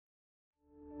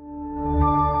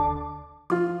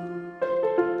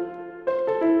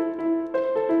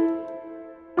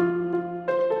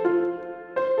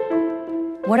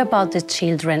What about the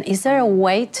children? Is there a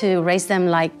way to raise them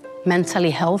like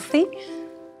mentally healthy?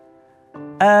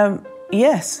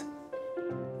 Yes.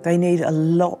 They need a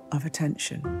lot of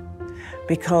attention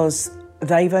because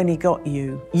they've only got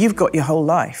you. You've got your whole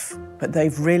life, but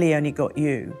they've really only got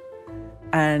you.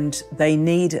 And they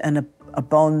need a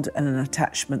bond and an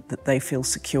attachment that they feel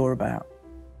secure about.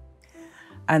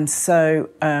 And so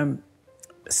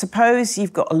suppose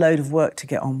you've got a load of work to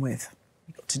get on with.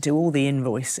 You've got to do all the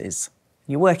invoices.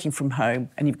 You're working from home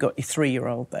and you've got your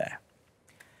 3-year-old there.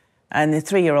 And the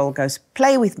 3-year-old goes,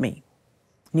 play with me.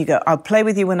 And you go, I'll play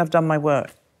with you when I've done my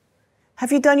work.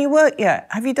 Have you done your work yet?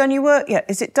 Have you done your work yet?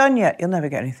 Is it done yet? You'll never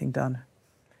get anything done.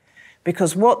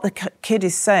 Because what the kid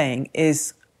is saying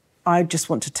is, I just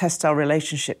want to test our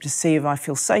relationship to see if I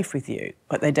feel safe with you.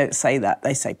 But they don't say that.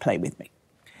 They say, play with me.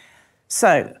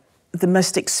 So the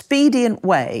most expedient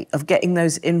way of getting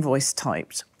those invoices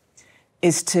typed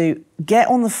is to get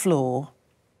on the floor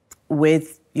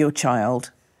with your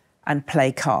child and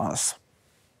play cars,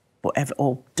 whatever,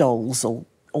 or dolls, or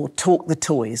talk the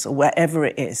toys, or wherever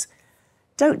it is.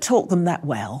 Don't talk them that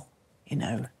well, you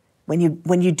know. When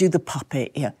you do the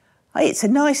puppet, you know, hey, it's a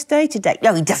nice day today.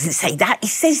 No, he doesn't say that. He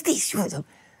says this.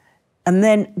 And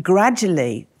then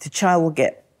gradually the child will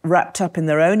get wrapped up in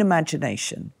their own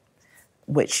imagination,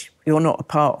 which you're not a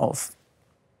part of.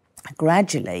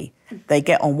 Gradually, they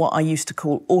get on what I used to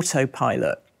call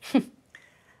autopilot.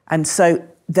 And so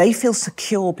they feel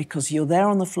secure because you're there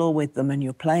on the floor with them and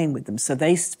you're playing with them. So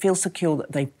they feel secure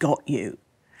that they've got you.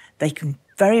 They can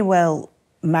very well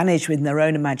manage with their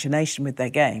own imagination with their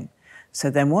game. So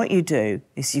then what you do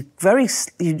is you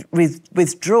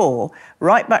withdraw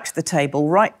right back to the table,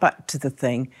 right back to the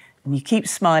thing, and you keep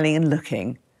smiling and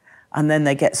looking, and then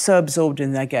they get so absorbed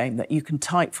in their game that you can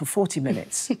type for 40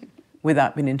 minutes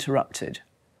without being interrupted.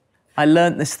 I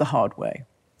learnt this the hard way.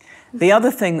 The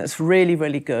other thing that's really,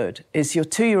 really good is your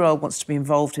 2-year-old wants to be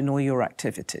involved in all your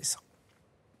activities.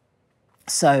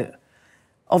 So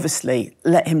obviously,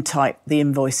 let him type the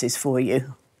invoices for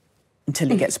you until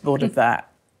he gets bored of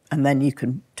that, and then you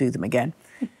can do them again.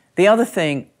 The other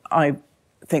thing I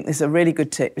think is a really good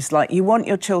tip is, like, you want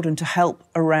your children to help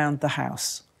around the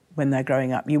house when they're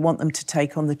growing up. You want them to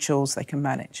take on the chores they can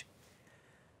manage.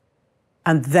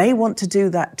 And they want to do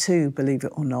that too, believe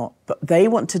it or not, but they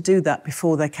want to do that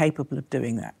before they're capable of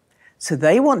doing that. So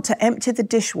they want to empty the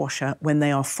dishwasher when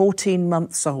they are 14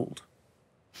 months old.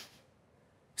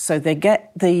 So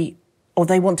they or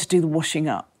they want to do the washing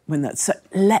up when that's, so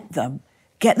let them,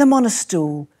 get them on a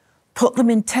stool, put them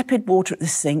in tepid water at the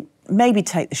sink, maybe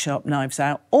take the sharp knives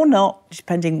out, or not,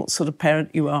 depending what sort of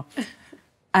parent you are,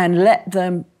 and let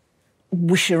them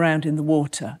wish around in the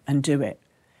water and do it.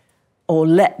 Or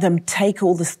let them take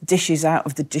all the dishes out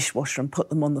of the dishwasher and put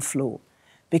them on the floor,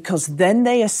 because then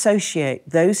they associate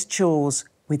those chores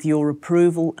with your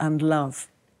approval and love.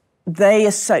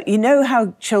 You know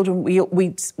how children,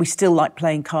 we still like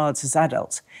playing cards as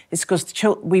adults? It's because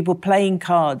we were playing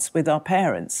cards with our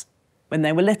parents when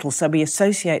they were little, so we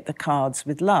associate the cards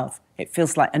with love. It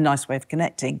feels like a nice way of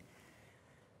connecting.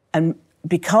 And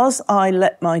because I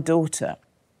let my daughter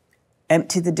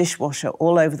empty the dishwasher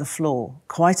all over the floor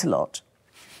quite a lot,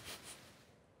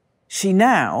 she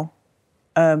now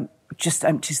just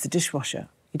empties the dishwasher.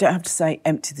 You don't have to say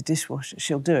empty the dishwasher.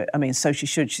 She'll do it. I mean, so she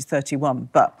should. She's 31.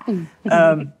 But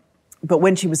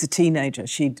when she was a teenager,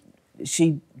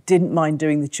 she didn't mind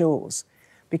doing the chores,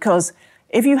 because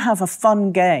if you have a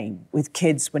fun game with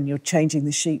kids when you're changing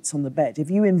the sheets on the bed,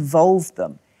 if you involve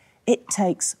them, it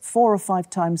takes 4 or 5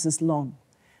 times as long.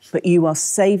 But you are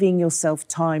saving yourself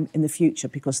time in the future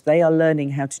because they are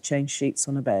learning how to change sheets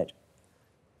on a bed.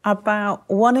 About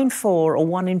 1 in 4 or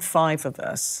 1 in 5 of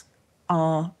us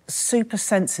are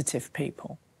supersensitive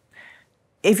people.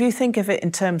 If you think of it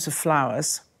in terms of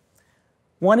flowers,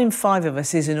 1 in 5 of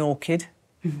us is an orchid,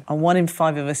 and 1 in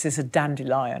 5 of us is a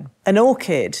dandelion. An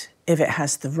orchid, if it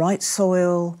has the right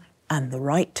soil and the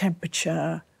right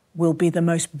temperature, will be the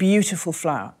most beautiful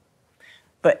flower.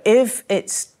 But if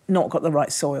it's not got the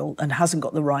right soil and hasn't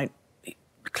got the right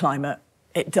climate,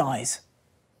 it dies.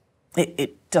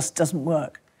 It just doesn't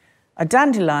work. A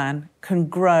dandelion can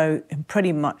grow in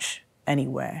pretty much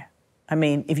anywhere. I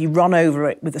mean, if you run over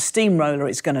it with a steamroller,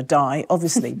 it's going to die,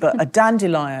 obviously, but a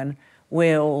dandelion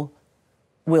will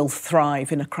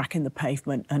thrive in a crack in the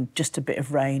pavement and just a bit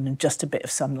of rain and just a bit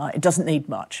of sunlight. It doesn't need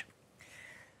much.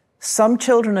 Some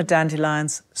children are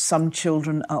dandelions, some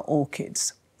children are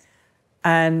orchids.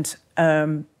 And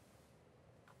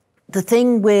the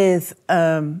thing with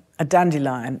a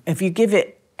dandelion, if you give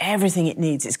it everything it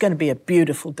needs, it's going to be a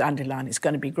beautiful dandelion, it's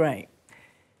going to be great.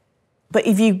 But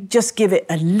if you just give it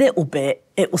a little bit,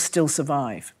 it will still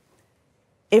survive.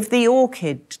 If the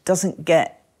orchid doesn't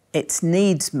get its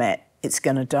needs met, it's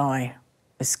going to die.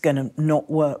 It's going to not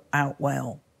work out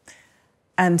well.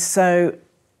 And so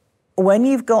when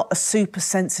you've got a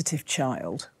supersensitive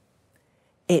child,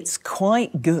 it's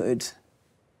quite good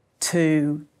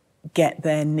to get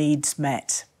their needs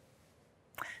met.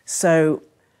 So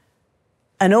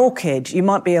an orchid, you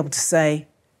might be able to say,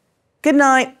 "Good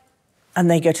night," and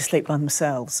they go to sleep by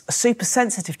themselves. A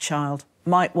supersensitive child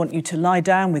might want you to lie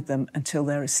down with them until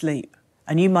they're asleep.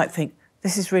 And you might think,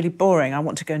 this is really boring, I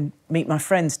want to go and meet my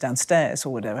friends downstairs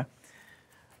or whatever.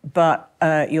 But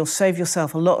you'll save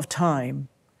yourself a lot of time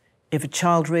if a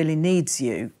child really needs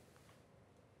you,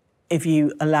 if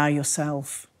you allow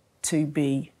yourself to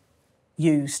be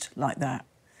used like that.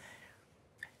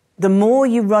 The more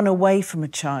you run away from a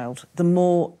child, the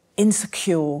more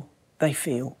insecure they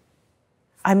feel.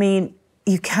 I mean,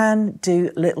 you can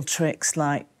do little tricks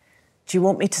like, do you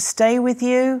want me to stay with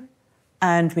you?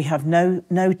 And we have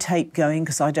no tape going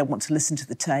because I don't want to listen to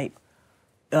the tape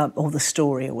or the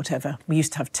story or whatever. We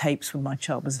used to have tapes when my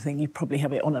child was a thing. You probably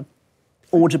have it on an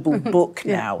audible book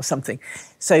now or something.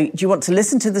 So do you want to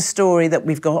listen to the story that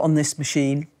we've got on this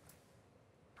machine?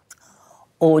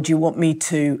 Or do you want me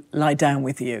to lie down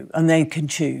with you? And they can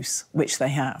choose which they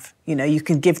have. You know, you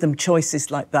can give them choices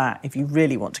like that if you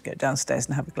really want to go downstairs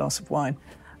and have a glass of wine.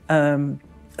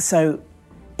 So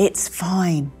it's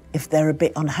fine if they're a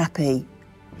bit unhappy,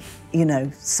 you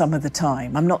know, some of the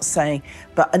time. I'm not saying,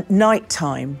 but at night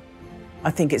time, I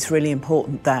think it's really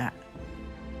important that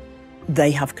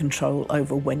they have control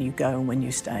over when you go and when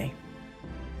you stay.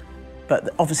 But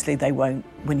obviously they won't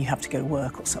when you have to go to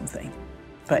work or something.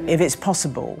 But if it's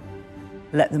possible,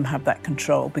 let them have that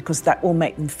control because that will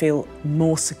make them feel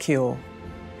more secure.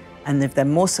 And if they're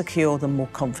more secure, they're more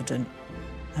confident.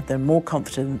 If they're more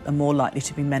confident, they're more likely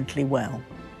to be mentally well.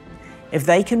 If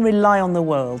they can rely on the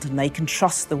world and they can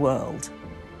trust the world,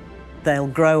 they'll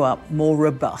grow up more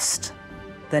robust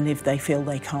than if they feel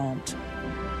they can't.